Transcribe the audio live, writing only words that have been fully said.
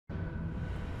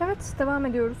Evet, devam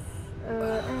ediyoruz.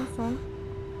 En son...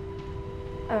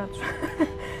 Evet.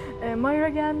 Mayra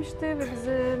gelmişti ve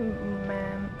bize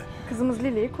kızımız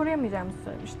Lily'yi koruyamayacağımızı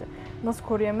söylemişti. Nasıl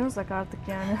koruyamıyorsak artık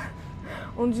yani.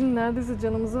 Onun için neredeyse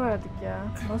canımızı verdik ya.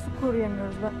 Nasıl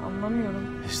koruyamıyoruz ben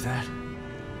anlamıyorum. Is that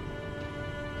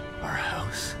our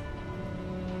house?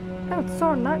 Evet,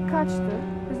 sonra kaçtı.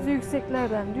 Biz de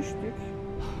yükseklerden düştük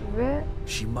ve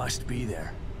She must be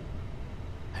there.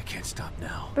 I can't stop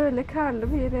now. böyle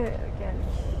karlı bir yere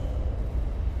geldik.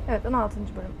 Evet, 16.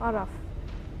 bölüm. Araf.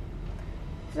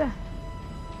 Güzel.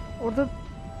 Orada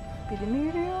biri mi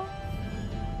yürüyor?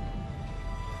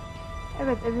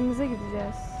 Evet, evimize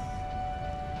gideceğiz.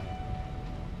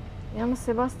 Yalnız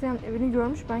Sebastian evini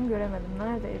görmüş, ben göremedim.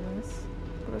 Nerede evimiz?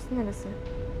 Burası neresi?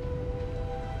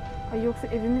 Ay, yoksa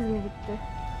evimiz mi gitti?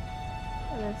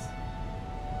 Evet.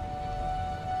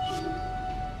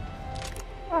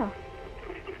 Ah.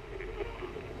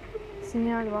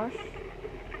 Sinyal var.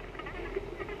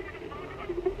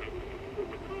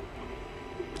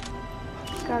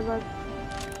 Galiba...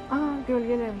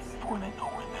 gölgelerimiz. Tamam.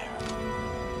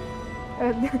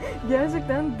 Evet,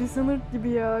 gerçekten Dishonored gibi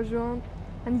ya şu an.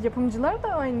 Hani yapımcılar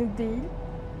da aynı değil.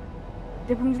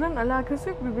 Yapımcıların alakası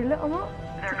yok birbiriyle ama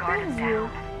çok benziyor.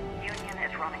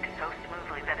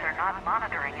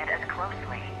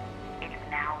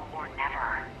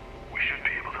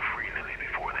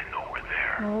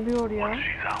 Ne oluyor ya?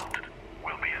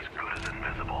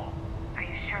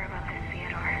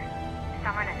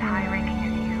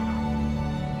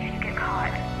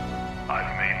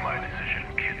 I've made my decision,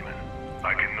 Kidman.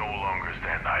 I can no longer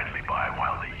stand idly by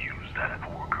while they use that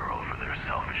poor girl for their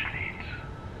selfish needs.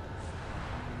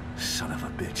 Son of a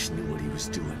bitch knew what he was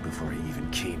doing before he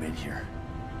even came in here.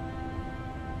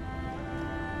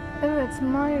 Evet,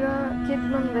 Mayra,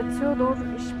 Kidman ve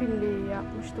Theodore işbirliği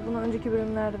yapmıştı. Bunu önceki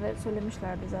bölümlerde de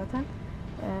söylemişlerdi zaten.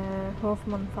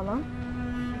 Hoffman falan.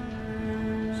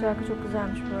 Şarkı çok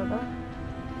güzelmiş bu arada.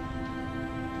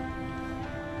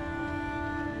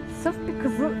 Sırf bir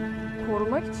kızı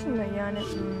korumak için mi yani?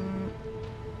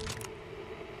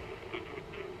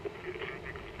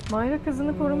 Mayra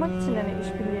kızını korumak için hani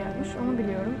işbirliği yapmış, onu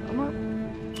biliyorum ama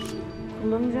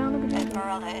kullanacağını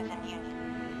bilmiyorum.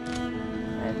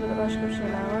 Evet, burada başka bir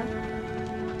şeyler var.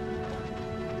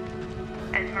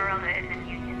 Esmeralda is in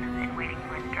Union and waiting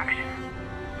for instruction.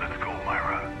 Let's go,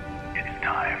 Myra. It's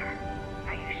time.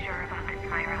 Are you sure about this,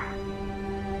 Myra?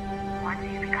 Once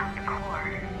you become the core,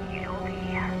 you'll be...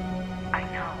 I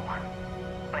know.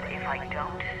 But if I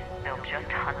don't, they'll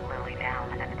just hunt Lily down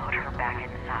and put her back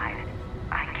inside.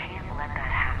 I can't let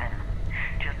that happen.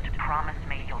 Just promise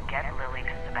me you'll get Lily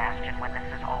to Sebastian when this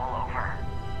is all over.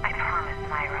 I promise,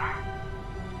 Myra.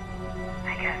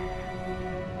 I guess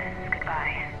this is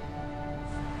goodbye.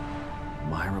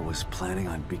 Myra was planning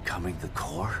on becoming the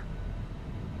core?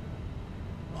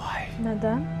 Why?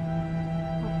 Neden?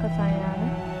 Hakikaten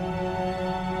yani.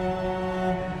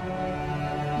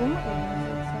 Bu mu evimiz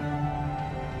yoksa?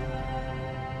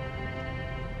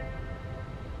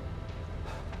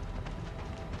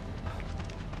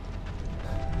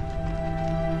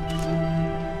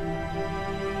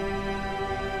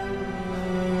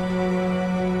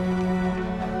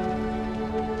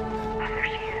 There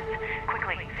she is.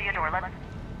 Quickly, Theodore, let's...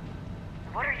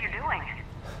 What are you doing?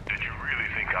 Did you really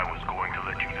think I was going to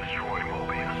let you destroy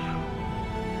Mobius?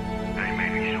 They may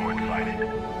be short-sighted,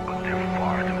 but they're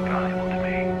far too valuable to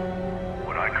me.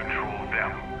 When I control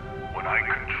them, when I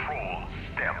control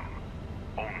STEM,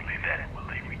 only then will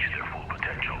they reach their full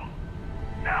potential.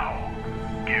 Now,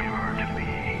 give her to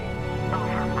me.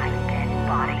 Over my dead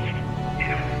body.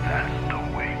 If that's the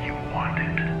way you want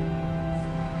it.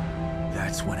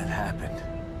 That's when it happened.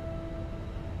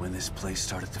 When this place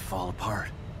started to fall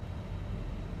apart.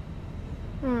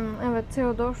 Evet,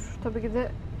 Theodore tabii ki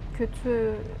de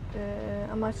kötü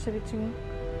amaçlar için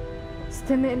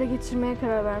sistemi ele geçirmeye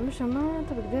karar vermiş ama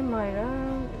tabii ki de Mayra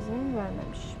izin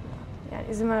vermemiş. Yani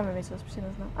izin vermemeye çalışmış en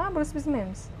azından. Burası bizim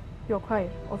evimiz. Yok,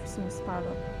 hayır. Ofisimiz,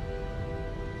 pardon.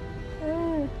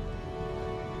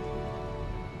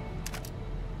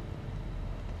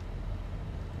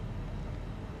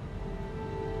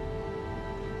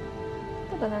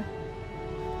 Bu da ne?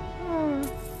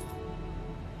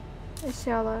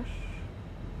 Eşyalar.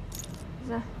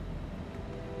 Güzel.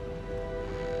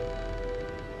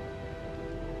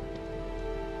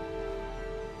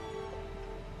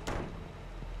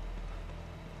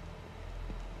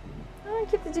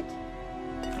 Kedicik.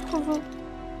 Kuzu.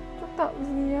 Çok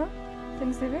tatlısın ya.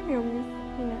 Seni sevemiyor muyuz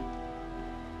yine?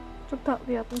 Çok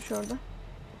tatlı yatmış orada.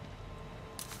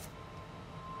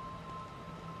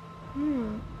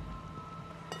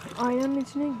 Aynanın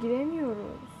içine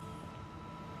giremiyoruz.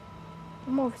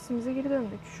 Ama ofisimize geri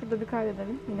döndük. Şurada bir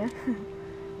kaydedelim yine.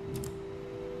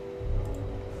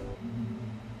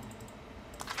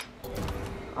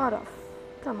 Araf.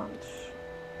 Tamamdır.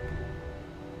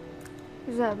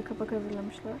 Güzel bir kapak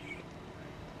hazırlamışlar.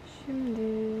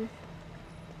 Şimdi...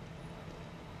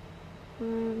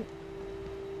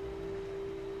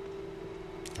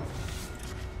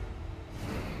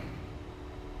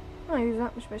 Ha,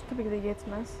 165 tabii ki de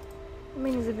yetmez. Ama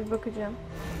yine de bir bakacağım.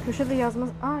 Köşede yazmaz.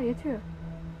 Aa, yetiyor.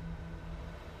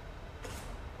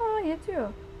 Aa, yetiyor.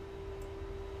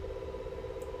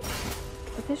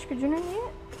 Ateş gücünü niye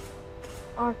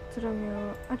arttıramıyor?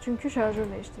 Ha, çünkü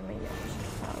şarjör değiştirmeyi yapmışım.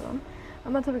 Pardon.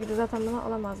 Ama tabii ki de zaten bunu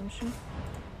alamazmışım.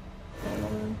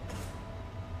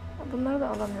 Bunları da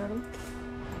alamıyorum.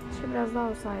 İşte biraz daha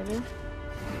olsaydı.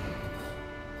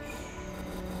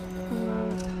 Bunlar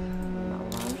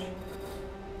var.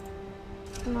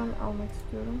 Bundan almak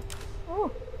istiyorum. Oh,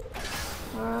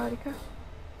 harika.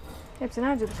 Hepsini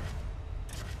harcadık.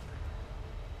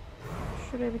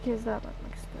 Şuraya bir kez daha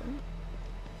bakmak istiyorum.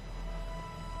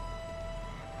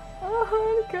 Ah,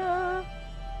 harika.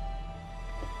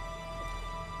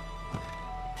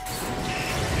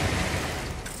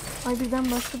 Ay,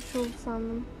 birden başka bir şey oldu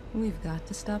sandım. We've got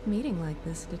to stop meeting like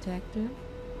this, Detective.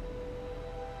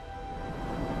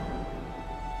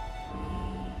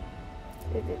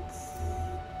 Evet.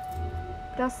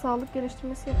 Biraz sağlık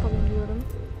geliştirmesi yapalım diyorum.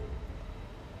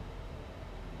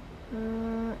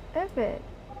 Evet.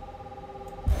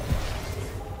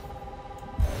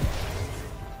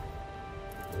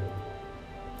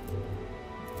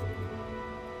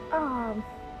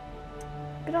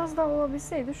 Biraz daha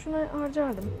olabilseydi şuna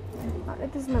harcardım.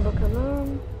 Atletizme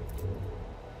bakalım.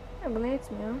 Buna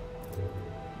yetmiyor.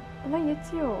 Buna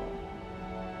yetiyor.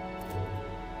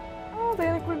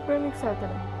 Dayanıklılık bölümünü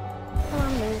yükseltelim.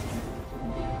 Tamam değil.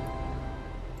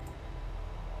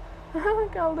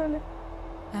 Kaldı öyle.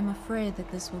 I'm afraid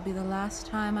that this will be the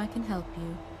last time I can help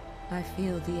you. I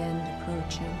feel the end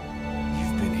approaching.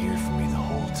 You've been here for me the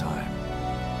whole time.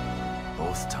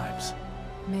 Both times.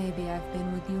 Maybe I've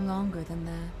been with you longer than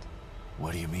that.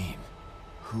 What do you mean?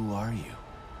 Who are you?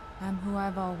 I'm who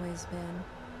I've always been.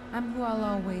 I'm who I'll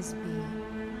always be.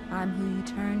 I'm who you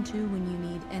turn to when you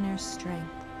need inner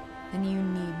strength. And you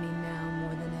need me now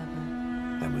more than ever.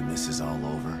 And when this is all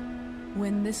over?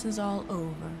 When this is all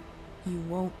over, you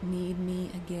won't need me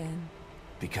again.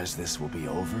 Because this will be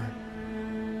over?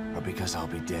 Or because I'll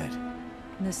be dead?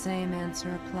 The same answer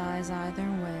applies either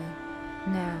way.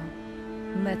 Now,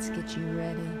 let's get you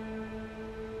ready.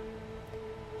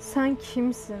 Sen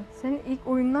kimsin? Senin ilk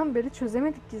oyundan beri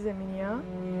çözemedik gizemini ya.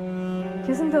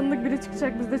 Kesin tanıdık biri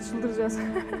çıkacak, biz de çıldıracağız.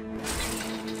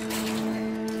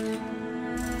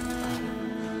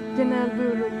 Genelde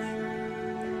öyle olur.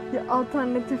 Ya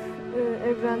alternatif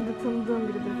evrende tanıdığım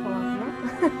biridir falan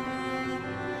filan.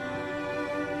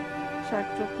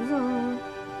 Şarkı çok güzel.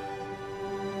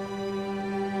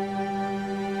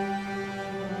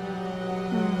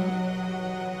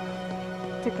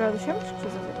 Tekrar dışarı mı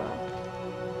çıkacağız acaba?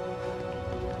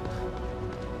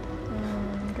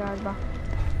 Galiba.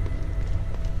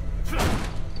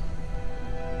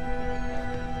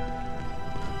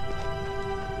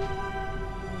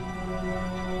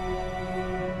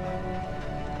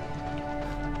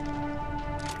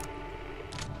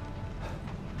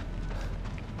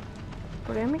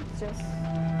 Buraya mı gideceğiz?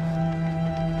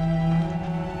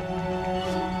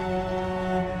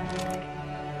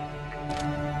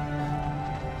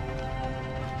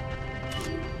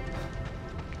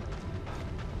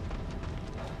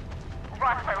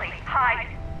 Run, Lily. Hide.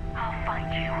 I'll find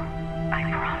you. I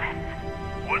promise.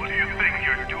 What do you think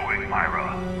you're doing, Myra?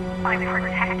 I'm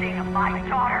protecting my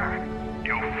daughter.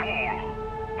 You fool!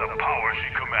 The power she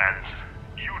commands,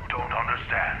 you don't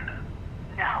understand.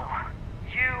 No.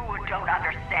 You don't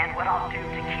understand what I'll do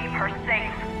to keep her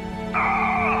safe.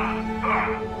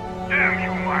 Damn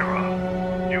you, Myra!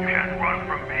 You can't run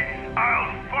from me.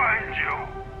 I'll find you!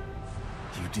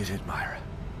 You did it, Myra.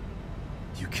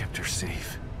 You kept her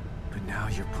safe. But now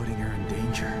you're putting her in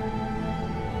danger.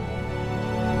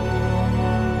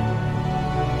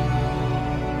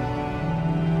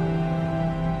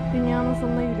 Dünyanın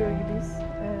sonuna yürüyor gibiyiz.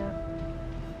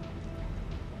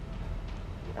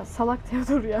 Ya salak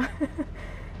Theodor ya.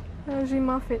 Her şeyi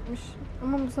mahvetmiş.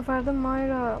 Ama bu sefer de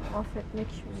Myra mahvetmek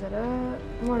üzere.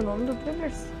 Umarım onu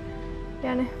durdurabiliriz.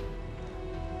 Yani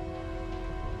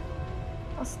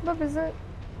aslında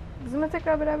bizimle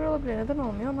tekrar beraber olabilir. Neden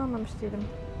olmuyor onu anlamış değilim.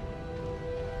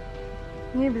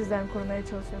 Niye bizden korumaya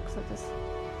çalışıyor kısacası?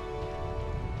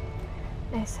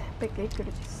 Neyse, bekleyip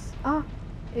göreceğiz. Aa,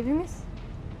 evimiz.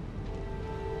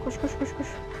 Koş koş koş koş.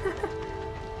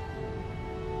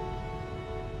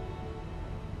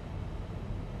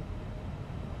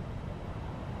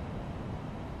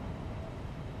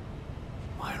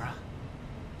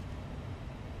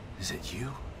 Is it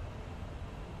you?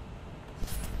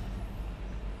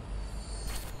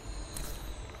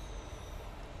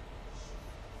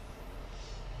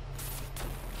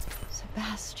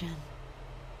 Sebastian.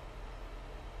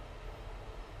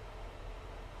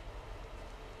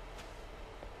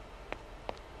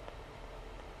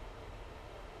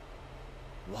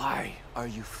 Why are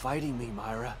you fighting me,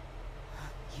 Myra?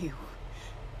 You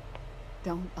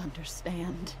don't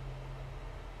understand.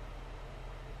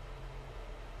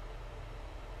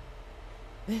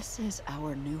 This is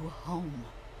our new home.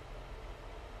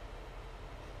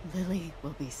 Lily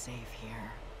will be safe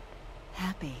here.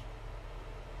 Happy.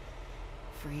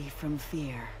 Free from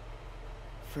fear.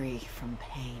 Free from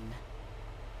pain.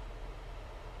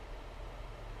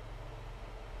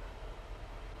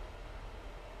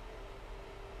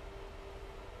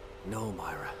 No,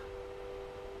 Myra.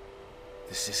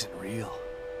 This isn't real.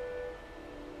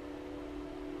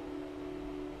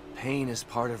 Pain is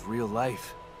part of real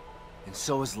life, and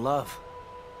so is love.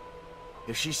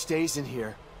 If she stays in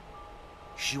here,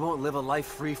 she won't live a life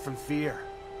free from fear.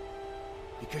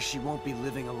 Because she won't be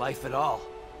living a life at all.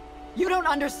 You don't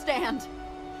understand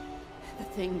the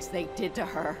things they did to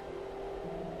her.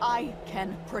 I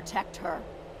can protect her.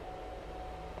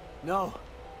 No.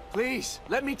 Please,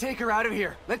 let me take her out of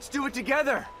here. Let's do it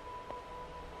together.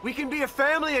 We can be a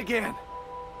family again.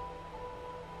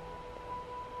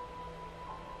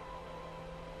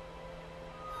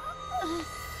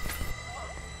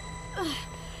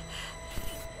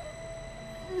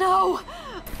 No!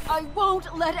 I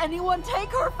won't let anyone take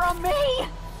her from me!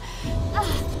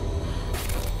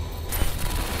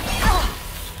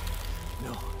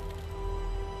 No.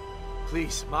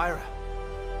 Please, Myra.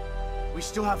 We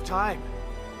still have time.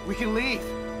 We can leave.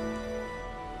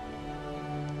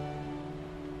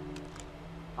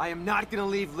 I am not gonna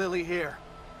leave Lily here.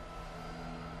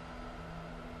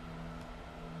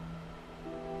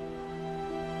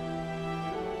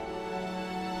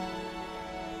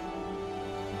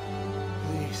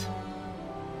 Please.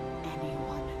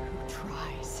 Anyone who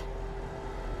tries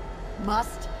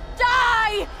must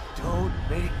die! Don't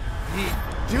make me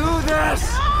do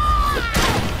this!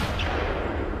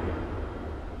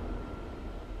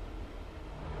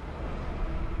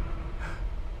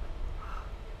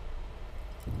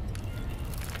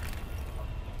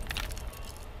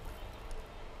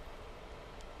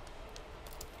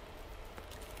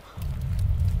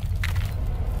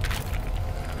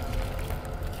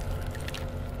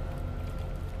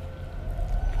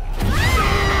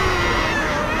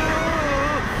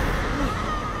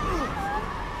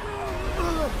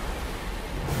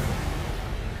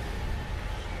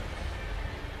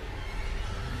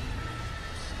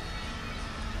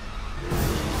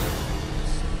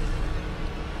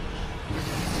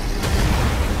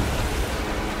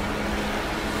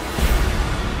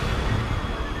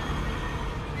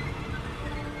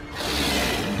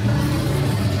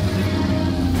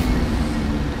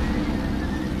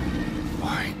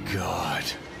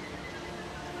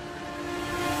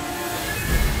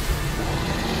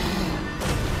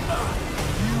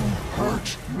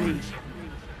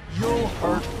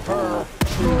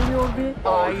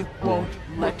 I won't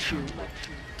let you.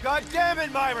 God damn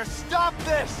it, Myra! Stop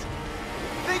this!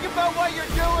 Think about what you're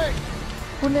doing!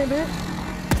 Bu ne be?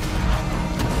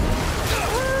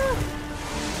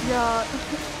 Ya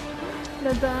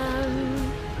neden?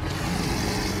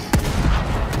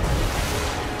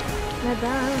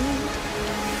 Neden?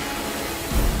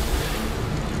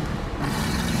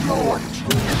 You're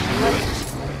too late.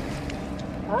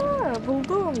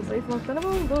 Buldum. Zayıf noktanı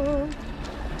buldum.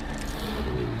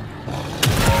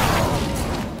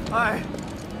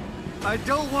 I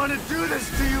don't want to do this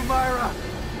to you, Myra!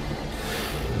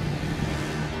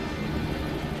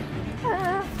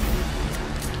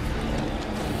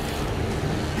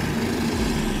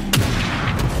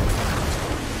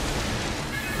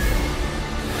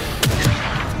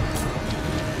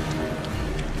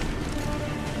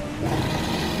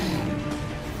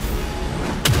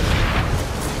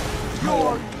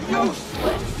 You're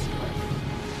useless.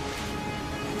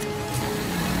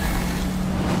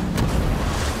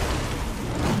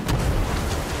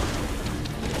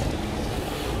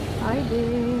 Haydi.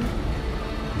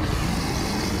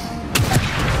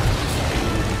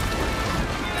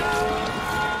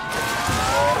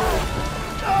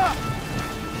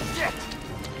 Shit!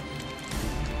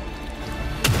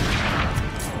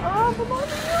 Bu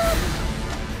manyak.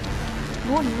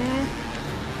 Bu ne?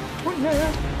 Bu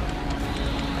ne?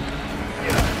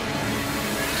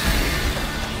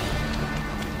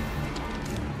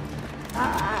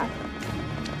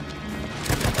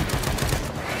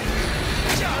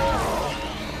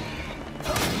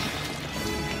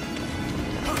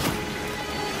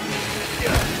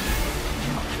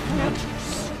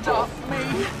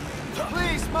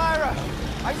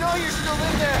 I know you're still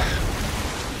in there!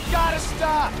 You gotta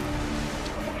stop!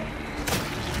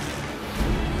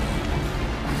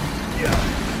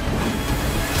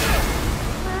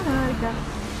 Harika.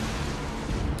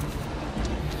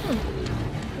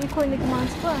 İlk oyundaki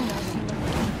mantıklı aynı aslında.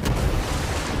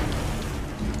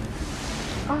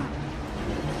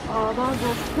 Daha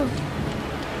zor.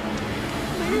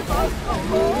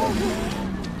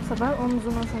 Bu sefer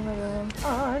omzuna sanırım.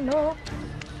 No.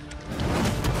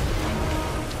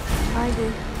 Haydi.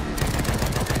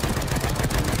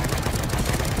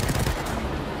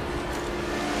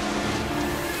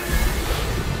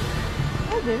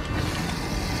 Hadi.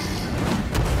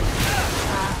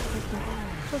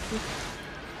 Çok iyi.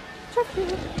 Çok iyi. Çok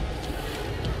iyi.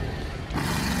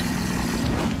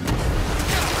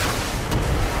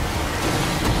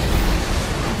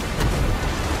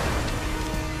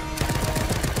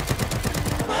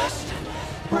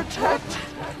 Protect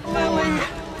Lily!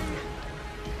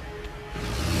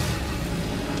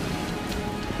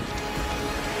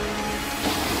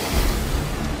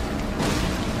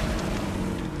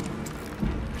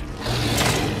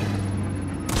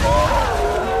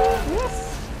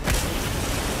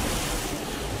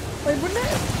 Ay bu ne?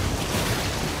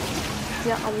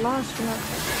 Ya Allah aşkına.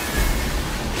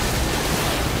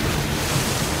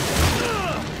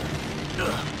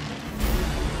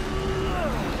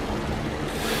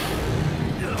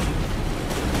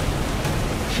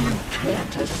 You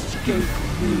can't escape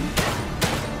me.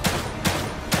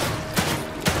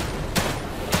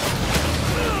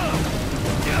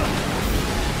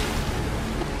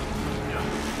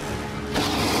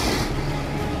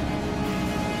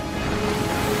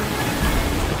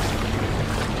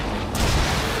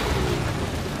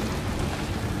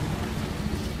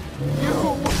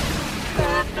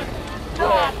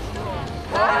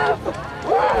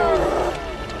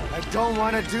 I don't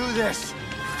want to do this!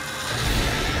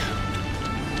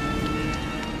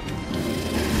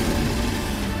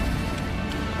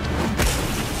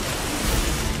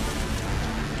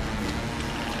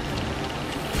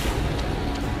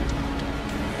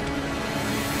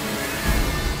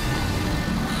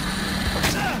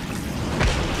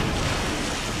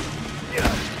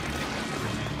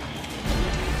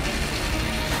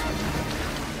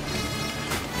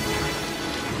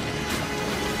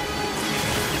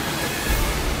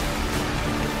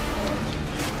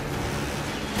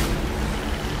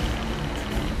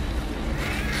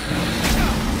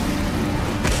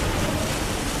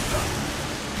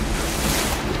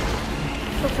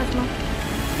 Çok saçma.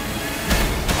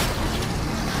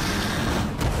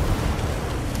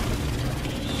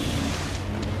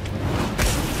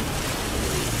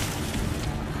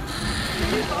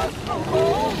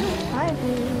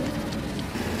 Haydi.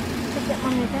 Tek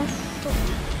yapmam gereken şu.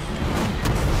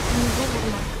 Yüze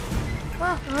vurmak.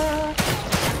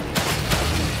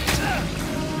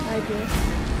 Haydi.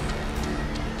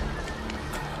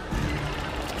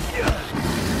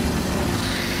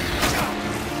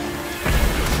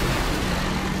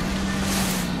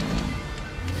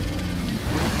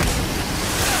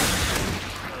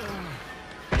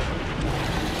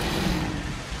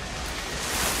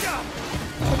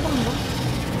 Şaka mı bu?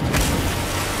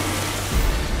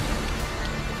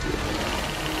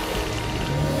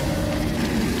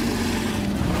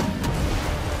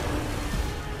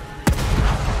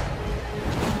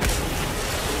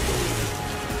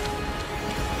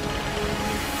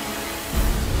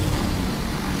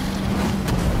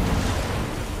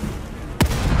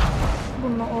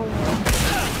 Bununla olmuyor.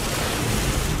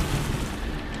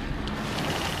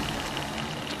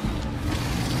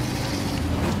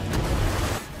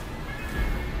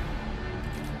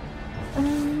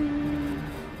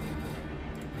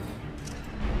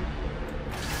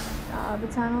 Ya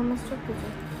bir tane olması çok kötü.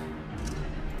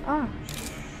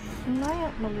 Şundan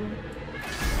yapmalıyım.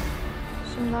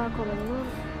 Şimdi daha kolay olur.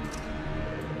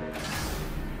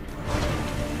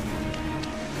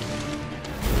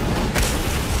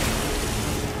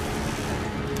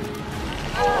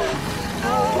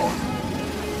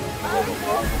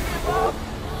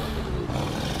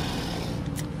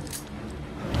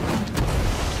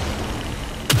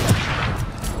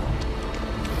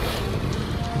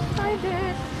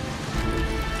 Haydi.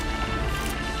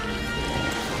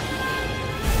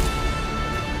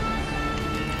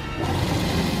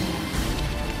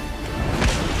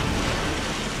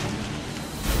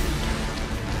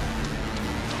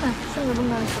 Şimdi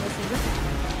bunların sırasıydı.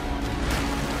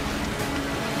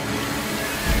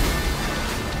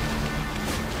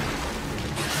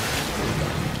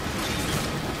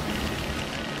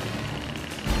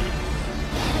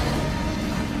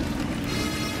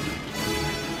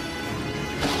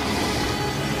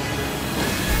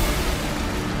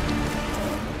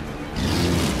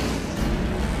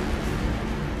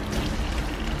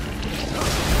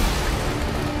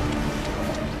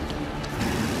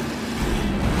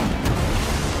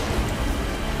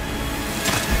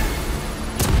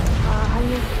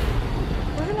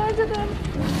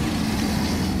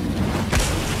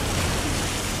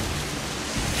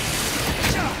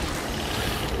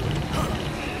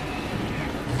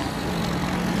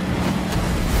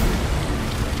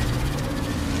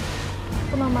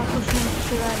 kurşunlu bir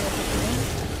şeyler yapabilirim.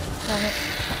 Yani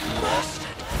Must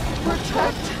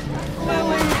protect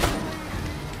Lily.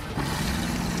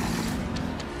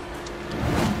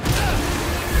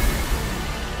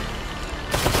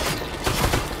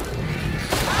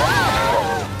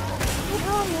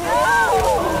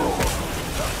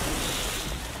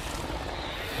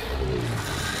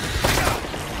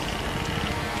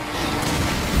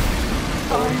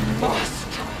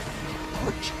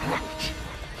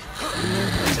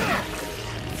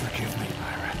 Forgive me,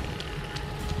 Myra.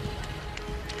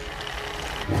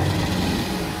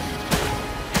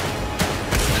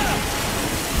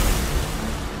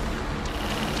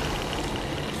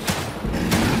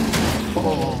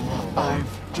 All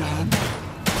I've done.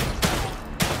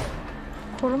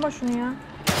 koruma şunu ya.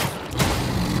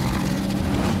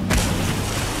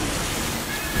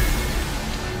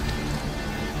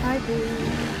 Haydi.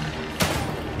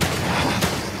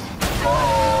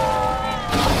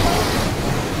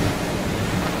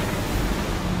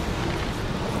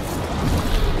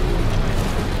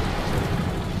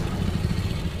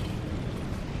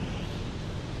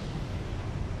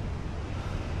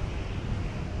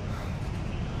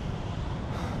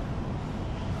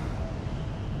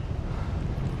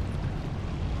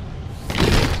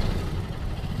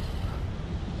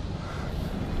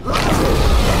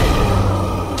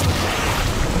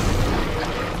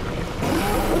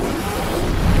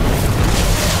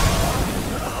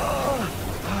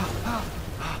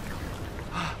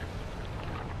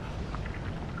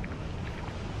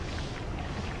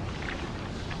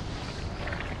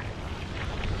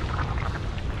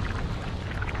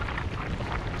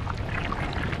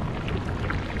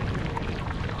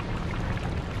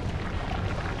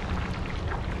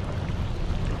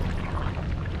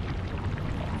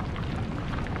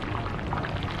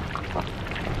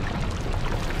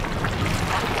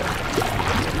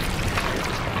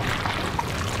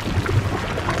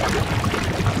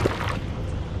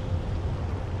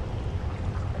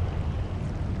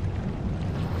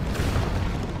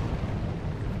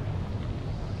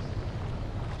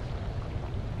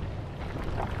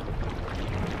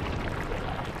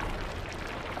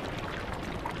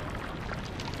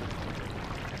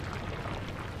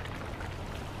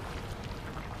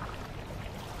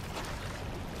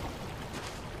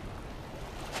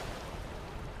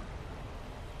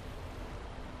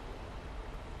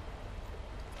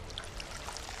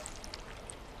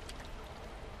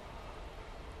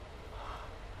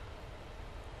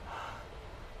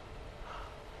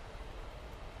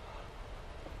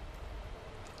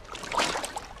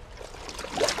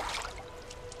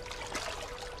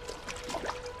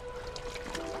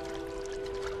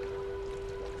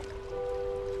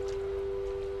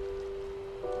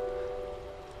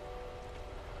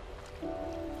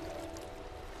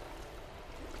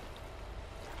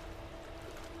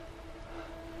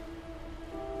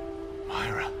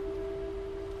 Myra.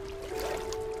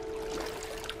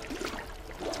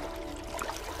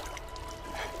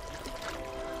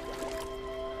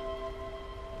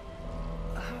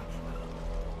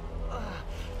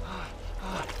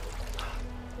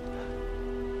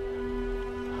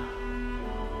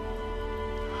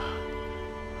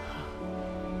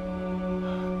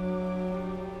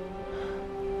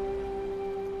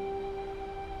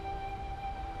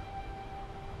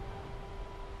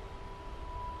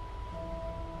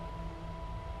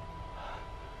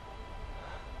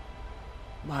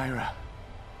 Myra.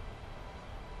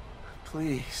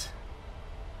 Please.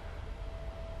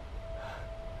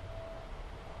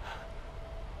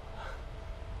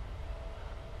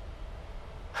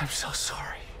 I'm so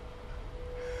sorry.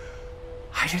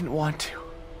 I didn't want to.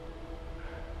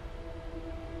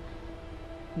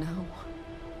 No.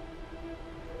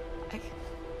 I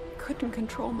couldn't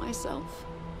control myself.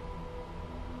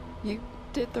 You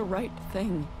did the right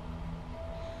thing.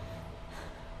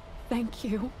 Thank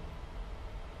you.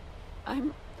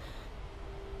 I'm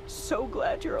so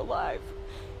glad you're alive.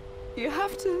 You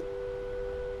have to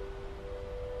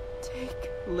take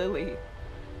Lily.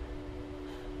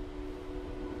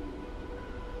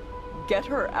 Get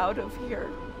her out of here.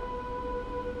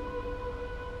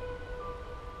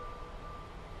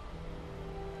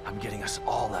 I'm getting us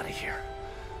all out of here.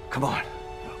 Come on.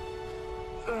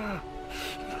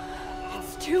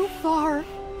 It's too far.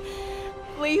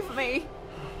 Leave me.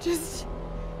 Just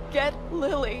get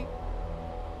Lily.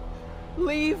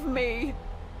 Leave me.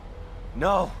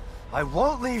 No, I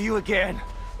won't leave you again.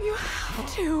 You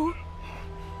have to.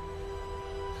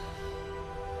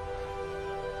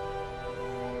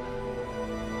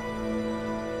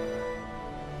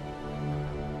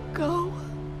 Go.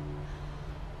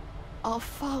 I'll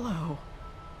follow.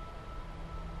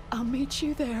 I'll meet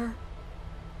you there.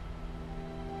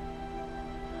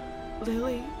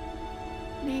 Lily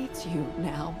needs you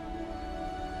now.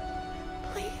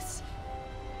 Please,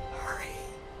 hurry.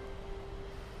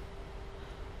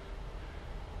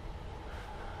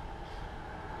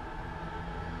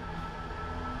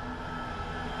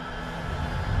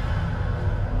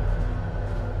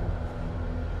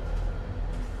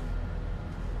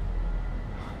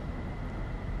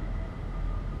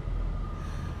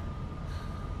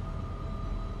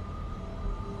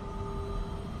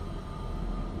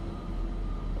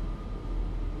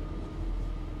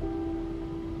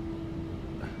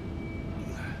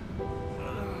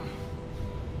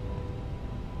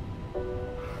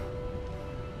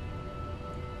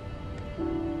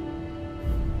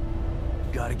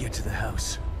 Gotta get to the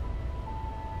house.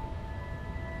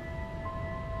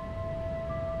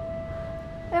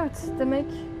 Evet, demek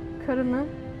karını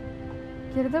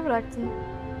geride bıraktın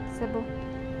Sebo.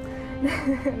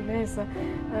 Neyse,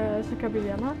 şaka bir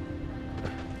yana.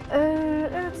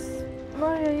 Evet,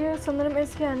 Maria'yı sanırım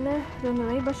eski haline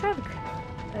döndürmeyi başardık.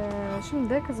 Şimdi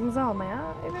de kızımızı almaya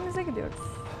evimize gidiyoruz.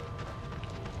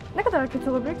 Ne kadar kötü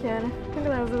olabilir ki yani? Ne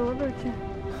kadar zor olabilir ki?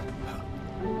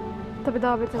 Tabii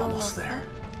daha beter olmazsa.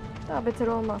 Daha beter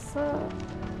olmazsa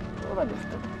olabilir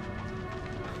tabii.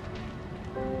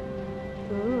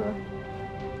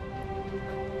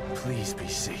 Please be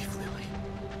safe, Lily.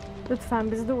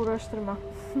 Lütfen bizi de uğraştırma.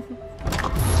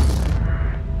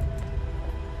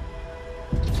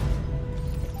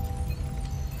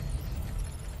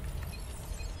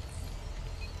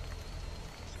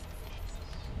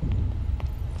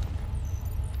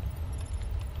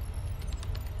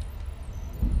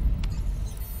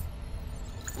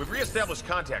 We've re-established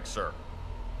contact, sir.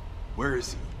 Where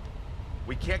is he?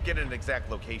 We can't get an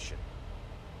exact location.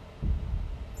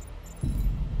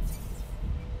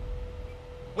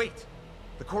 Wait!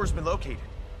 The core's been located.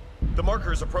 The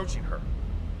marker is approaching her.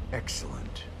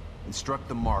 Excellent. Instruct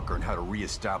the marker on how to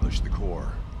re-establish the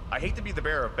core. I hate to be the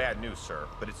bearer of bad news, sir,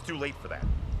 but it's too late for that.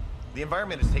 The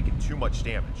environment has taken too much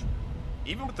damage.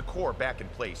 Even with the core back in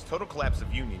place, total collapse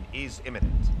of Union is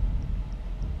imminent.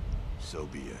 So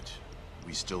be it.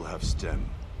 We still have STEM.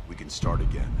 We can start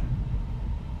again.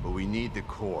 But we need the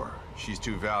core. She's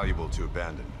too valuable to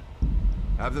abandon.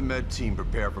 Have the med team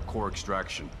prepare for core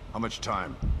extraction. How much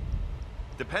time?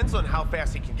 Depends on how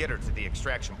fast he can get her to the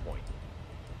extraction point.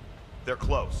 They're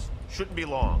close. Shouldn't be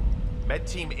long. Med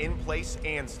team in place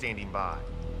and standing by.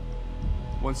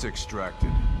 Once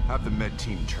extracted, have the med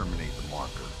team terminate the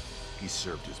marker. He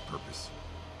served his purpose.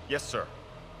 Yes, sir.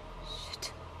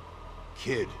 Shit.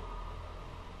 Kid,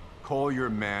 call your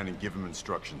man and give him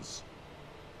instructions.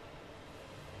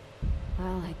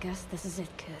 Well, I guess this is it,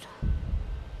 kid.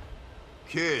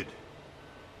 Kid!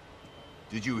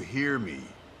 Did you hear me?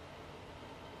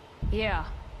 Yeah,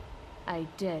 I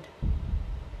did.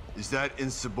 Is that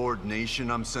insubordination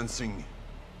I'm sensing?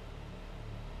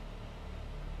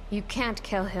 You can't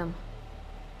kill him.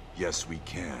 Yes, we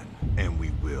can, and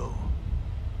we will.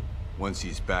 Once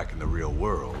he's back in the real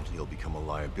world, he'll become a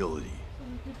liability.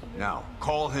 Now,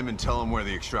 call him and tell him where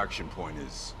the extraction point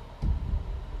is.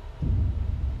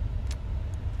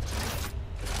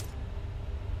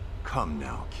 Come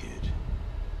now, kid.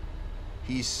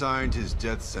 He signed his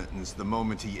death sentence the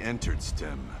moment he entered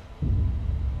STEM.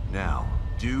 Now,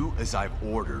 do as I've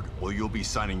ordered, or you'll be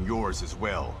signing yours as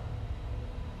well.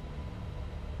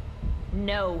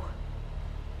 No.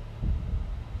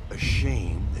 A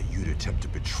shame that you'd attempt to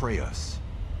betray us.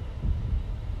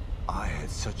 I had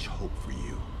such hope for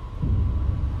you.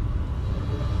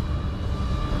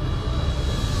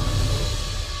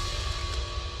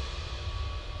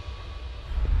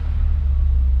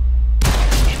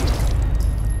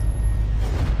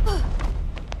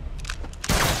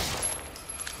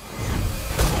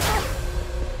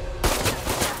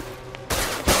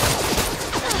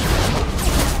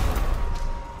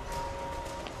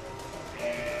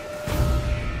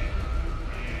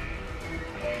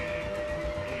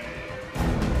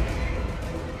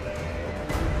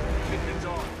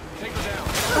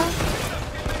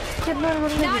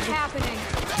 Not happening.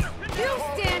 You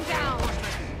stand down.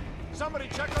 Somebody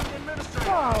check on the administrator.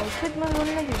 Wow, Kidman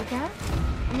rolüne girdik ha.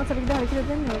 Ama tabii ki de hareket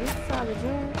edemiyoruz.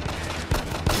 Sadece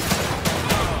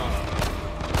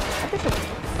ateş ediyoruz.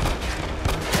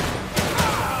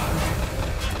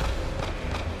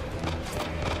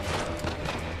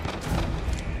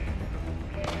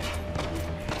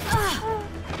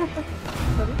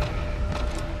 Tabii.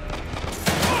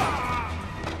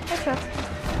 Headshot.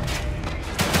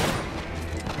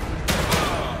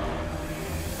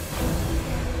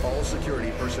 All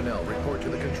security Personnel, report to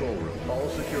the control room. All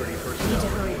security personnel. Need to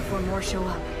hurry before more show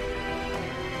up.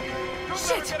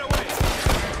 Shit! Get away!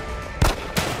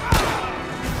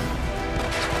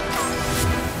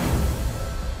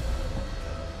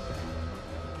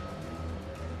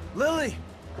 Lily!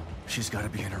 She's gotta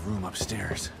be in her room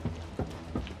upstairs.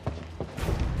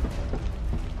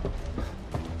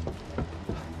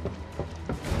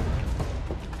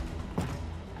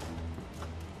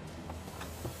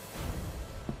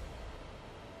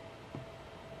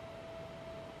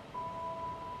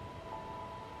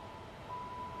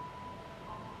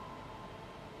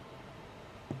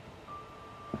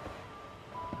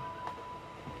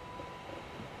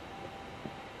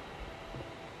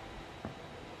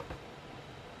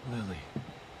 Lily.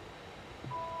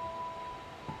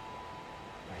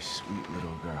 My sweet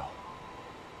little girl.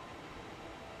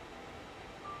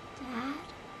 Dad?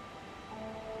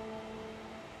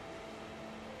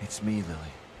 It's me,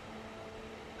 Lily.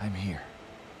 I'm here.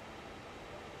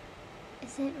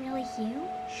 Is it really you?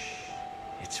 Shh.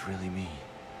 It's really me.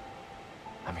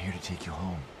 I'm here to take you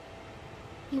home.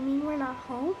 You mean we're not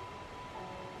home?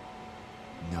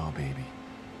 No, baby.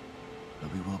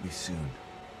 But we will be soon.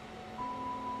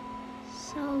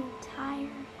 So tired.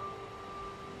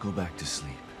 Go back to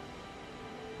sleep.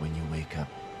 When you wake up,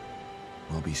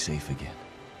 we'll be safe again.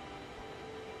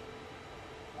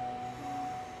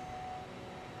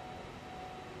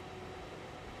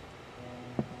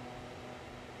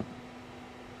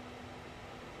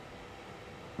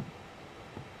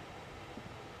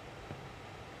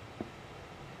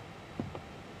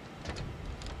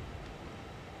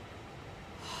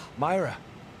 Myra.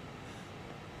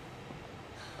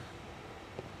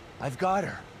 I've got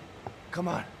her. Come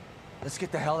on. Let's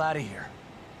get the hell out of here.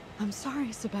 I'm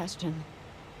sorry, Sebastian.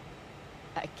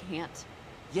 I can't.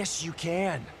 Yes, you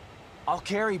can. I'll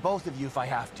carry both of you if I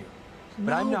have to.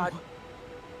 But I'm not...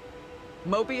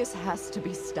 Mobius has to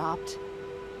be stopped.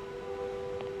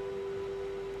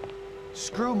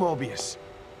 Screw Mobius.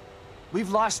 We've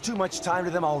lost too much time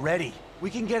to them already. We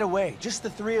can get away, just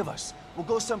the three of us. We'll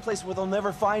go someplace where they'll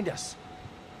never find us.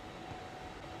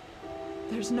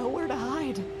 There's nowhere to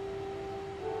hide.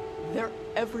 They're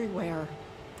everywhere.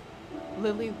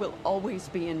 Lily will always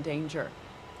be in danger,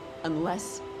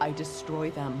 unless I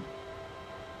destroy them.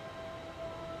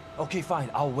 Okay, fine,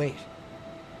 I'll wait.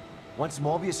 Once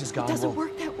Mobius is gone, It doesn't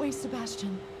work that way,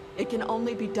 Sebastian. It can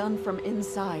only be done from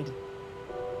inside.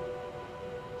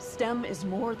 STEM is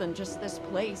more than just this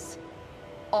place.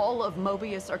 All of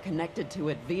Mobius are connected to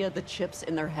it via the chips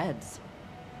in their heads.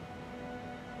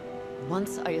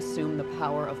 Once I assume the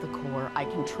power of the core, I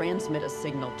can transmit a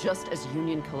signal just as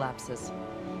Union collapses.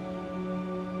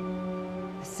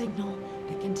 A signal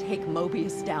that can take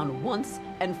Mobius down once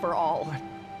and for all. But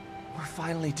we're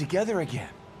finally together again.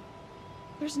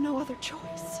 There's no other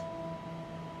choice.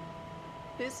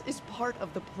 This is part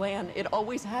of the plan. It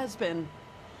always has been.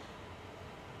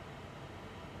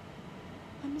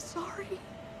 I'm sorry.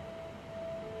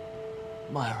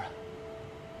 Myra.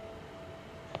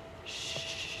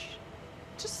 Shh.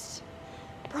 Just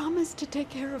promise to take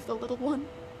care of the little one.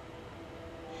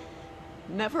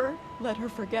 Never let her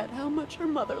forget how much her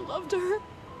mother loved her.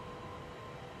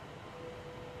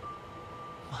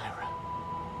 Myra.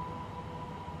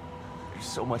 There's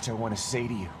so much I want to say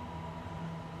to you.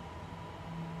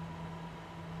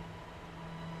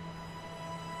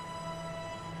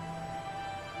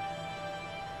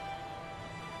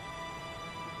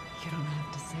 You don't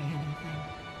have to say anything.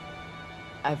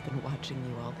 I've been watching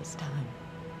you all this time.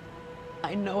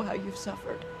 I know how you've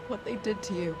suffered, what they did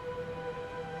to you,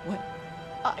 what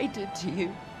I did to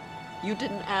you. You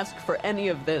didn't ask for any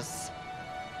of this.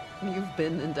 You've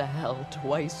been into hell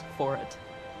twice for it.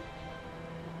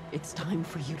 It's time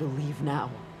for you to leave now.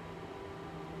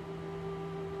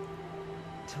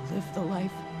 To live the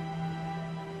life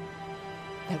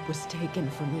that was taken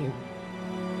from you.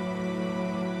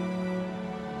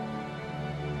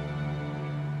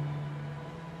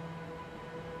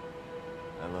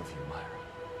 I love you, Myra.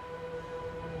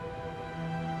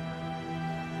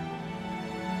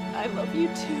 I love you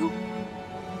too.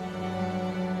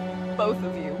 Both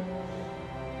of you.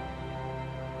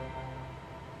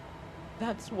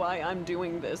 That's why I'm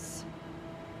doing this.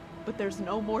 But there's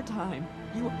no more time.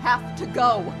 You have to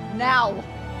go, now!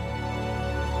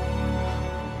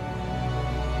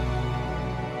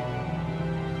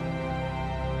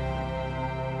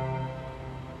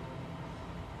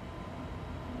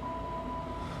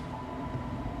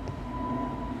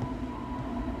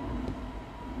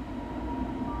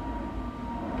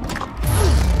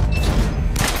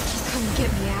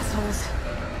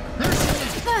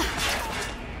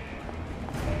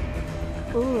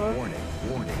 Warning,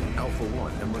 warning. Alpha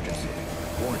 1, emergency.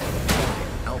 Warning,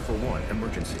 warning, Alpha 1,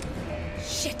 emergency.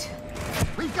 Shit!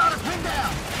 We've got her pinned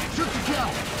down! Shoot to kill!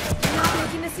 You're not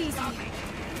making this easy.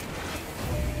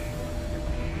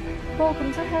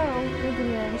 Welcome to hell.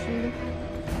 Nedir yani şimdi?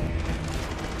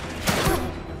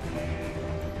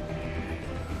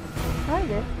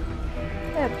 Haydi.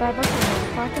 Evet, berbat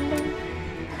olmadı. Farkındayım.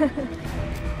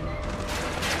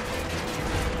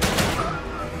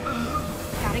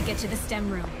 Gotta get to the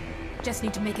STEM room. Just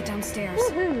need to make it downstairs.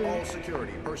 All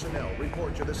security personnel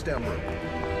report to the STEM room.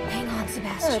 Hang on,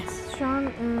 Sebastian. Evet, şu an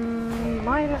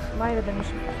Myra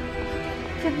demişim.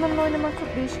 Kidman'la oynamak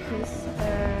çok değişik bir his.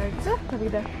 Güzel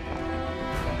tabii de.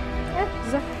 Evet,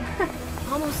 güzel.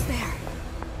 Almost there.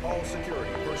 All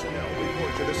security personnel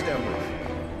report to the STEM room.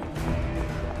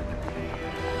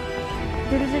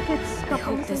 Deri ceket I hope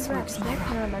kaplaması this güzel. works, Myra.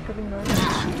 Ne alaka bilmiyorum.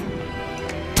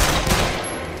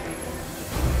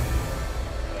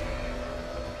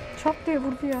 Çat diye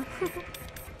vurdu ya.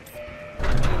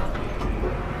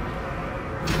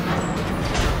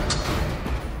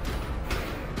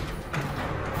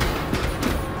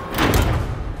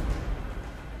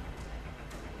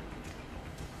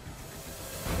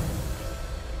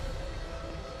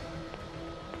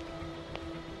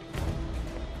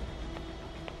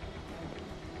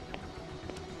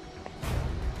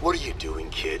 What are you doing,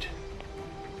 kid?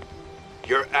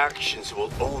 Your actions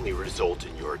will only result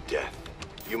in your death.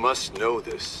 You must know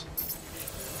this.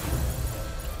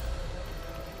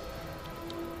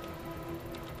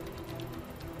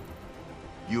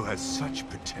 You had such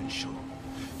potential.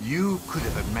 You could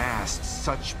have amassed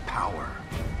such power.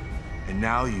 And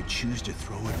now you choose to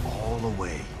throw it all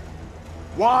away.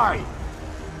 Why?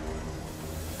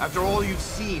 After all you've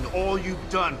seen, all you've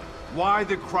done, why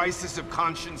the crisis of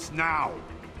conscience now?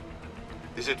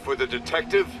 Is it for the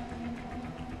detective?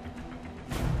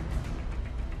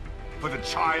 For the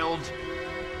child?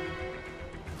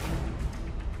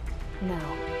 No.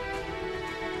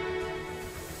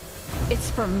 It's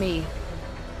for me.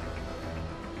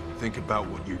 Think about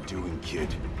what you're doing,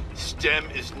 kid. STEM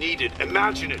is needed.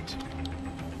 Imagine it.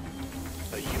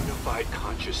 A unified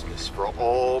consciousness for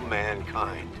all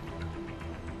mankind.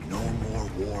 No more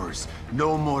wars.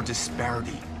 No more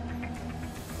disparity.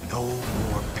 No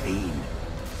more pain.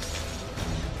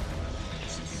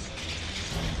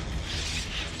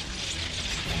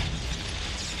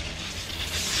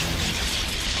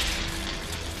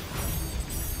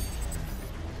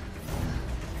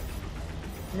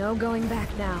 No going back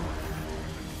now.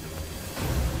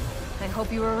 I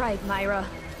hope you were right, Myra.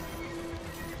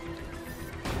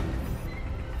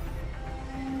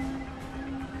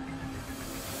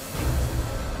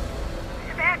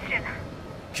 Sebastian,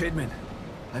 Kidman,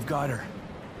 I've got her.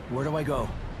 Where do I go?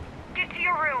 get to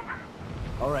your room.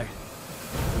 All right.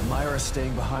 But Myra's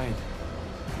staying behind.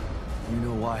 You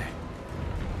know why.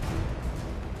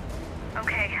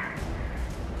 Okay.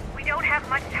 We don't have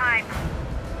much time.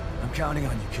 I'm counting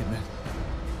on you, Kidman.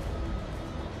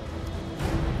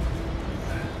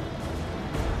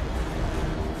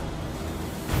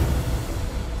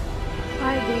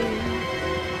 Haydi.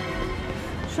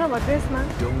 Şuna bak resmen.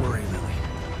 Don't worry, Lily.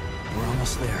 We're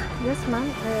almost there. Resmen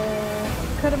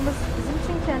karımız bizim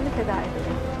için kendi feda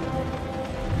ediyor.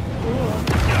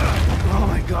 Oh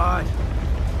my god!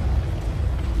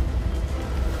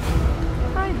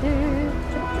 Haydi.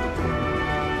 Çabuk çabuk çabuk.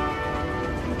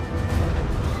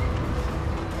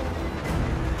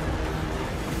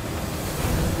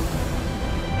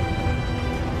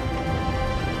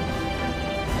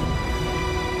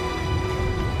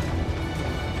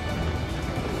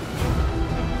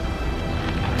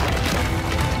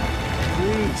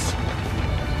 Please!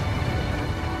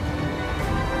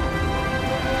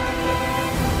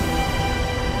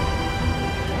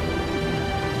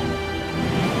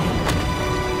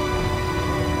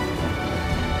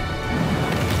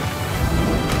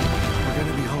 We're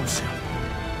gonna be home soon.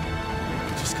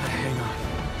 We just gotta hang on.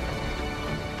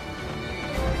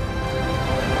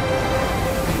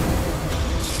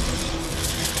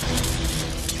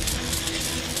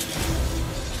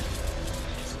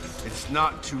 It's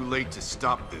not too late to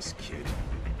stop this, kid.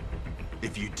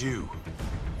 If you do,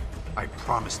 I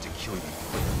promise to kill you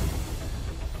quickly.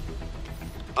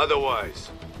 Otherwise,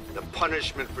 the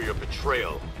punishment for your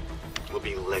betrayal will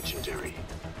be legendary.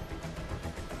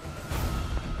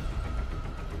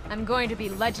 I'm going to be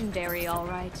legendary, all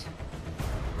right.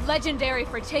 Legendary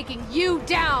for taking you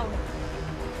down!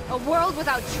 A world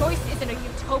without choice isn't a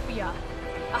utopia.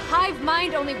 A hive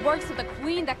mind only works with a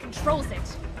queen that controls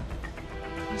it.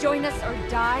 Join us or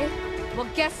die? Well,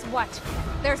 guess what?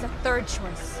 There's a third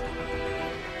choice.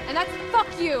 And that's fuck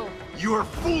you! You are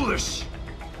foolish!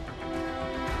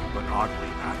 But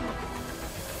oddly admirable.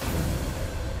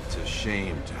 It's a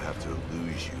shame to have to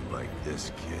lose you like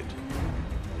this, kid.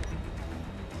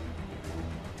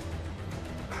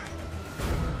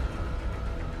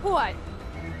 What?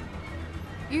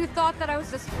 You thought that I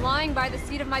was just flying by the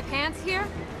seat of my pants here?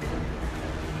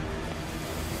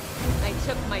 I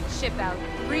took my chip out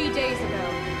 3 days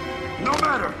ago. No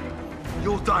matter!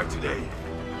 You'll die today.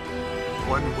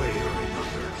 One way or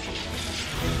another.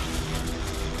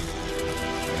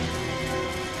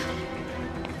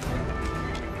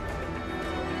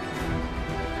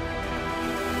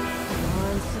 Come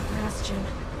on, Sebastian.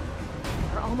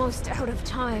 We're almost out of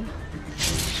time.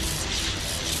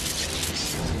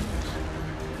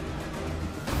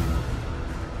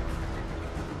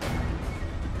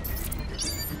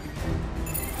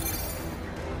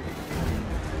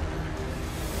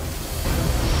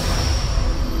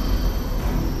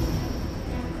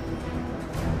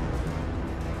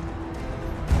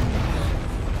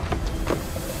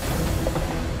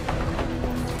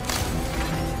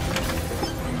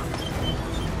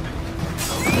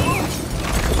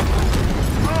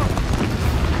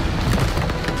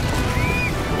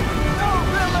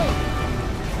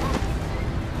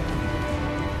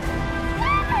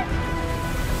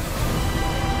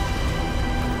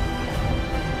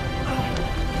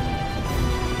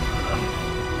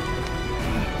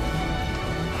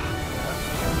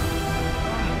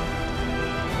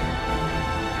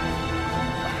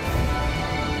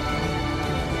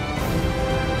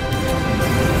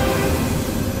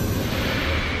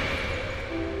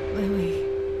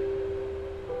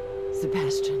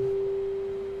 Sebastian,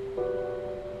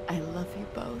 I love you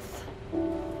both.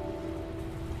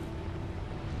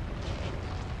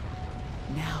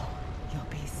 Now you'll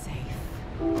be safe.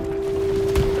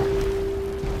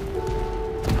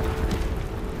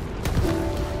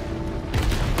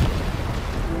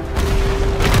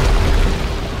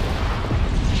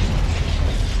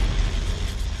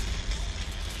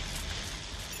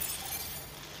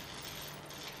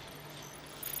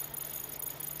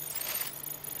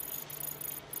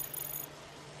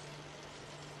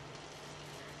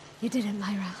 You did it,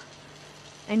 Myra.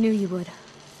 I knew you would.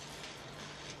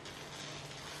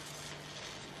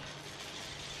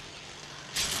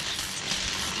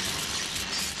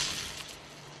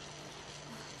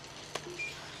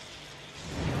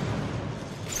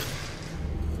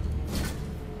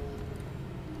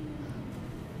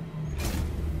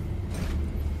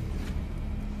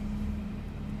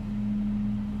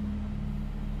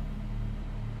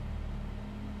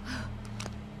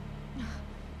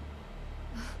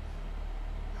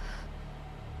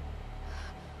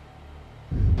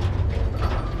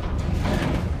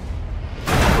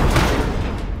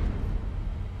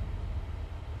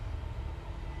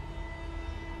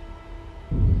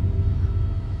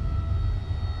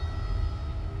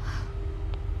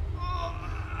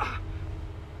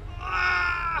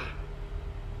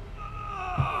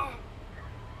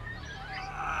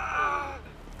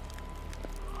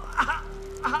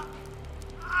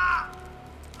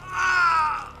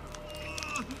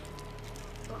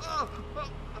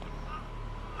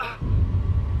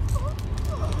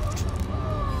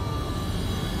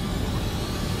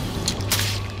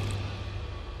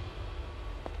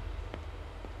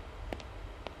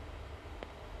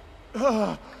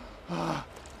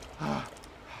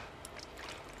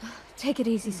 Take it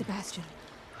easy, Sebastian.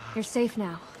 You're safe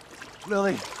now.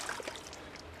 Lily!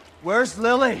 Where's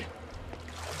Lily?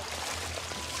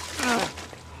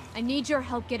 I need your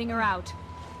help getting her out.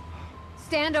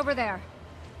 Stand over there.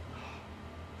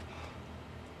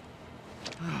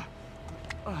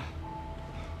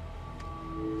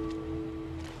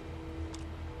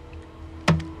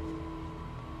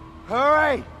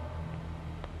 Hurry!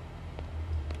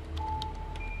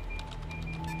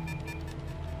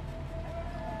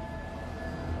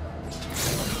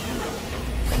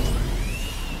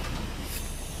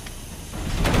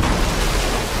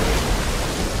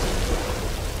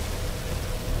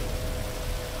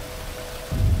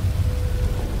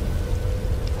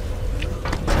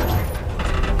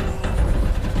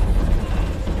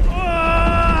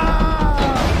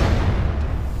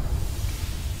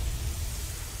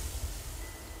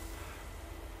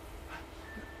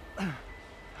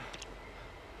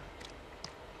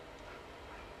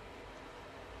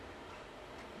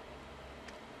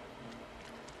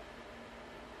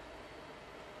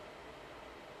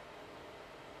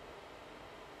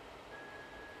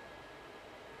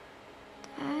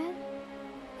 Dad,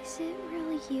 is it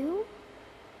really you?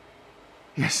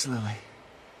 Yes, Lily.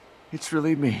 It's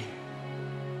really me.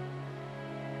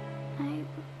 I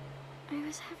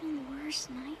was having the worst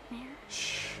nightmare.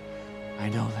 Shh. I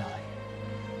know, Lily.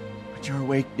 But you're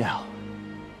awake now.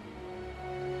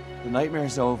 The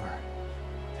nightmare's over.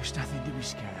 There's nothing to be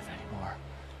scared of anymore.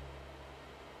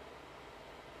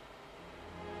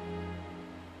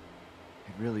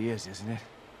 It really is, isn't it?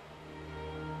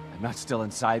 I'm not still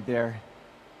inside there,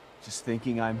 just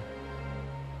thinking I'm...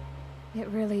 It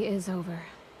really is over.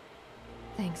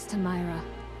 Thanks to Myra.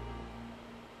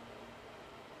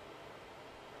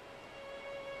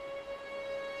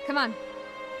 Come on.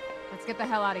 Let's get the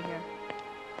hell out of here.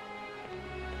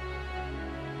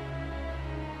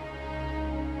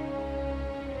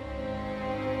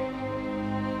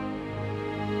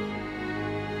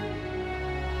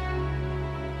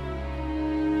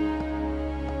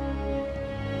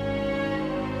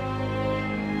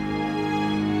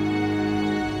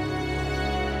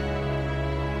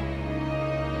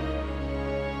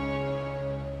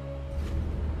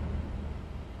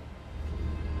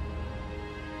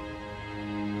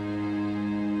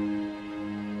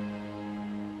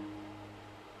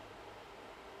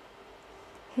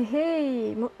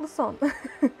 Hey, mutlu son.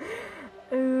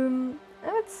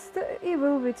 Evet, The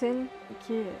Evil Within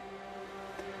 2.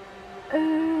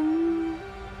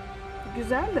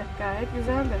 Güzeldi, gayet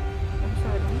güzeldi. Onu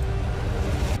söyleyeyim.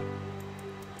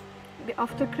 Bir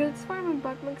after credits var mı?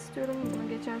 Bakmak istiyorum. Bunu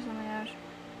geçersem eğer.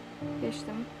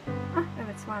 Geçtim. Ah,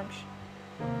 evet varmış.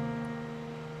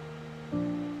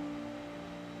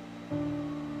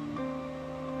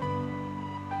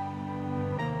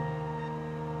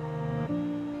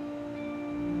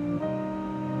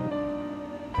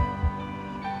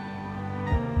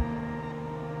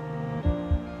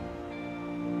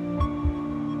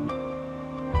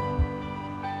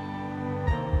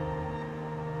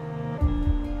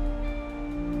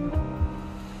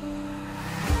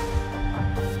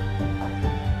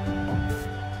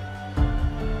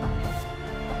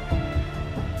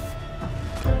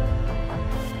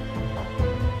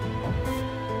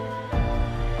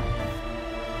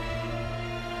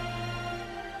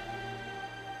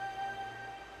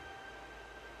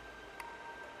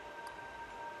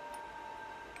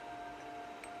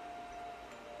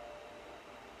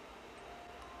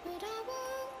 But I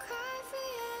won't cry for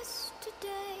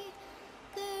yesterday.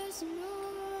 There's an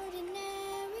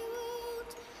ordinary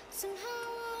world. Somehow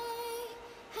I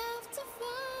have to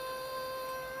find.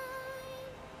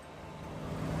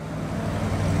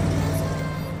 As I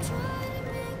try to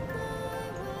make my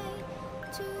way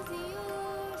to the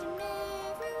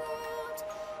ordinary world,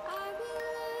 I will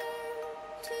learn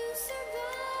to survive.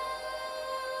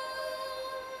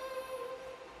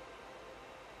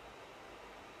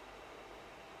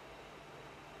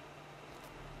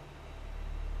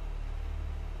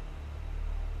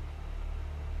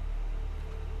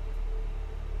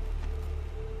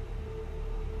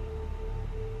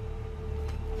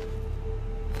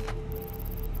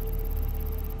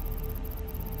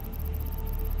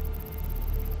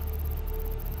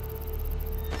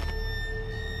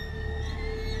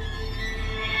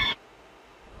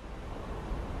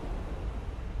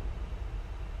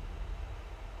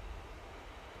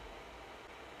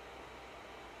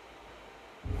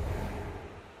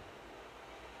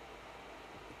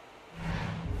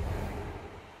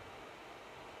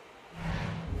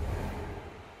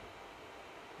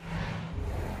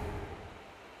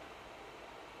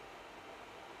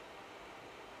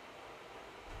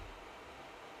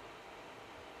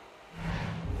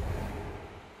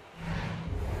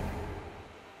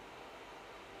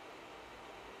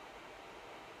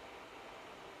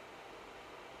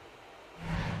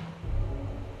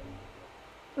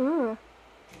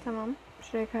 Tamam.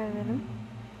 Şuraya kaydedelim.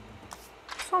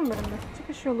 Son bölümde.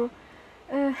 Çıkış yolu.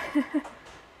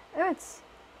 Evet.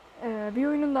 Bir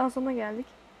oyunun daha sonuna geldik.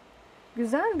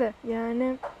 Güzeldi.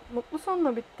 Yani mutlu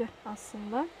sonla bitti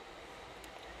aslında.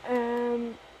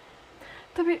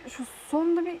 Tabii şu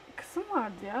sonda bir kısım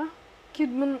vardı ya.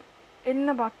 Kidman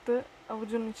eline baktı.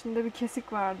 Avucunun içinde bir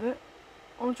kesik vardı.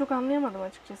 Onu çok anlayamadım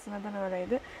açıkçası. Neden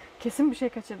öyleydi. Kesin bir şey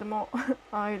kaçırdım, o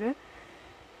ayrı.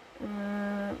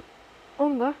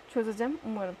 Onu da çözeceğim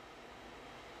umarım.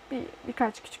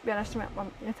 Birkaç küçük bir araştırma yapmam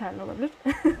yeterli olabilir.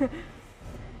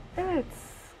 Evet,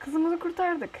 kızımızı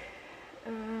kurtardık.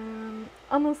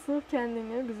 Anası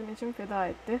kendini bizim için feda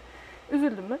etti.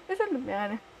 Üzüldüm mü? Üzüldüm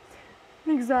yani.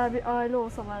 Ne güzel bir aile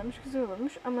olsalarmış, güzel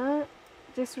olurmuş ama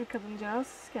cesur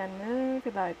kadıncağız kendini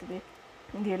feda etti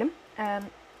diyelim.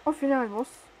 O final boss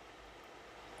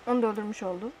onu da öldürmüş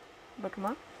oldu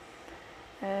bakıma.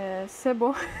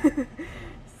 Sebo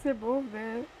Sebo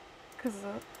ve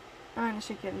kızı aynı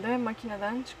şekilde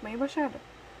makineden çıkmayı başardı.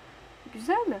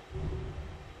 Güzeldi.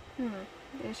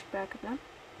 Değişik bir arka plan.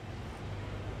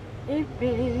 Evet,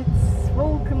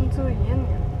 welcome to Union.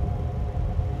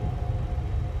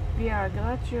 We are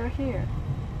glad you're here.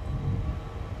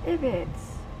 Evet.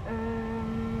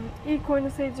 İlk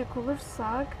oyunu sayacak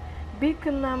olursak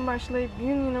Beacon'dan başlayıp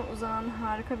Union'a uzanan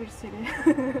harika bir seri.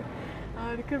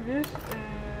 Harika bir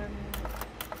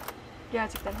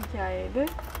gerçekten hikayeydi.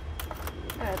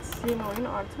 Evet, yeni oyun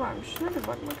artı varmış. Şuna bir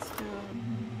bakmak istiyorum.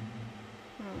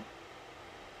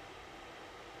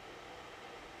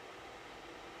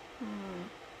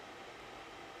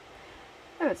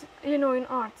 Evet, yeni oyun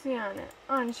artı yani.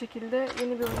 Aynı şekilde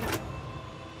yeni bir oyun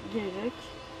gelecek,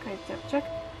 kayıt yapacak.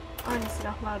 Aynı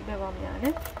silahlar devam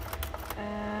yani.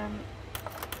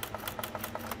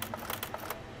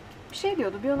 Bir şey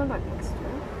diyordu, bir ona bakmak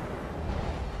istiyorum.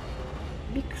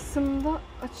 Bir kısımda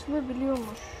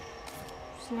açılabiliyormuş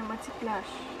sinematikler.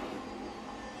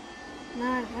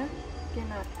 Nerede?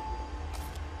 Genel.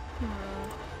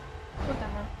 Burada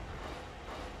mı?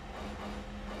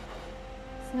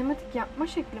 Sinematik yapma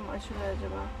şekli mi açılıyor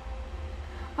acaba?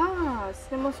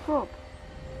 Sinemaskop.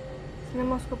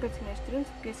 Sinemaskop etkileştirin.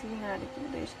 Tıpkı eski günlerdeki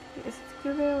gibi değişiklikleri,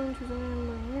 estetikleri ve oyun çözümlerinin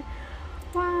bölümü.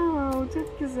 Wow,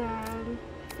 çok güzel.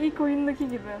 İlk oyundaki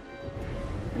gibi.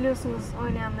 Biliyorsunuz,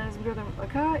 oynayanlarınız biliyordur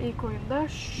mutlaka. İlk oyunda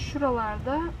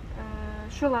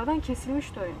şuralardan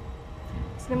kesilmişti oyun.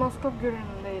 Sinemaskop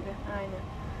görünümdeydi. Aynen.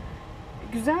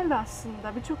 Güzeldi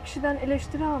aslında. Birçok kişiden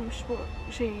eleştiri almış bu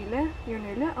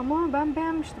yönüyle ama ben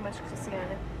beğenmiştim açıkçası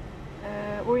yani.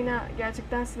 Oyuna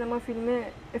gerçekten sinema filmi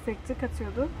efekti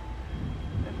katıyordu.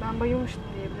 Ben bayılmıştım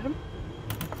diyebilirim.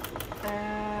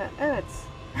 Evet.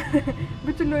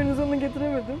 Bir türlü oyunun sonuna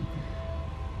getiremedim.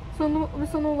 Bir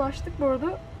sona ulaştık. Bu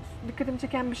arada dikkatimi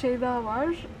çeken bir şey daha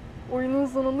var. Oyunun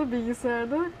sonunda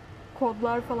bilgisayarda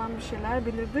kodlar falan bir şeyler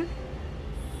belirdi.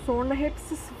 Sonra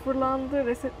hepsi sıfırlandı,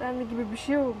 resetlendi gibi bir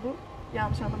şey oldu.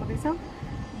 Yanlış anlamadıysam.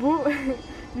 Bu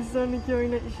bir sonraki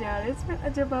oyuna işaret mi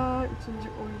acaba? 3.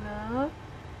 oyuna.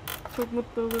 Çok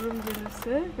mutlu olurum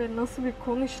gelirse. Ve nasıl bir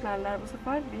konu işlerler bu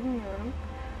sefer bilmiyorum.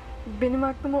 Benim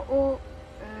aklıma o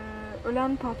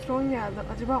ölen patron geldi.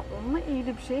 Acaba onunla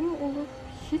ilgili bir şey mi olur?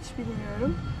 Hiç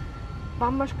bilmiyorum.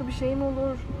 Bambaşka bir şey mi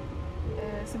olur?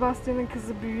 Sebastian'ın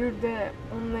kızı büyür de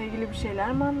onunla ilgili bir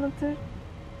şeyler mi anlatır?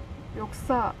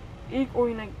 Yoksa ilk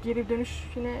oyuna geri dönüş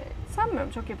yine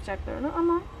sanmıyorum çok yapacaklarını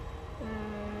ama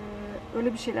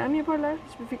öyle bir şeyler mi yaparlar?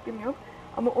 Hiçbir fikrim yok.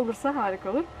 Ama olursa harika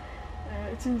olur.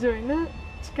 3. oyunu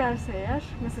çıkarsa eğer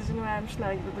mesajını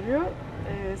vermişler gibi duruyor.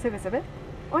 Seve seve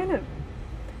oynarım.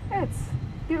 Evet.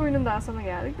 Bir oyunun daha sonuna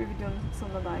geldik. Bir videonun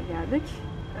sonuna daha geldik.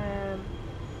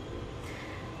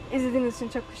 İzlediğiniz için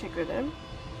çok teşekkür ederim.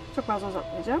 Çok fazla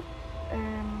uzatmayacağım.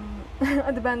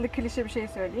 Hadi ben de klişe bir şey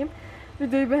söyleyeyim.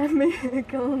 Videoyu beğenmeyi,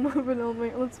 kanalıma abone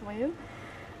olmayı unutmayın.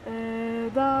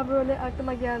 Daha böyle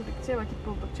aklıma geldikçe, vakit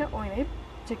buldukça oynayıp,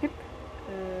 çekip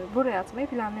buraya atmayı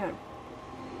planlıyorum.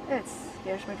 Evet,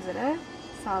 görüşmek üzere.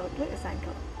 Sağlıklı, esen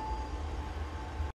kalın.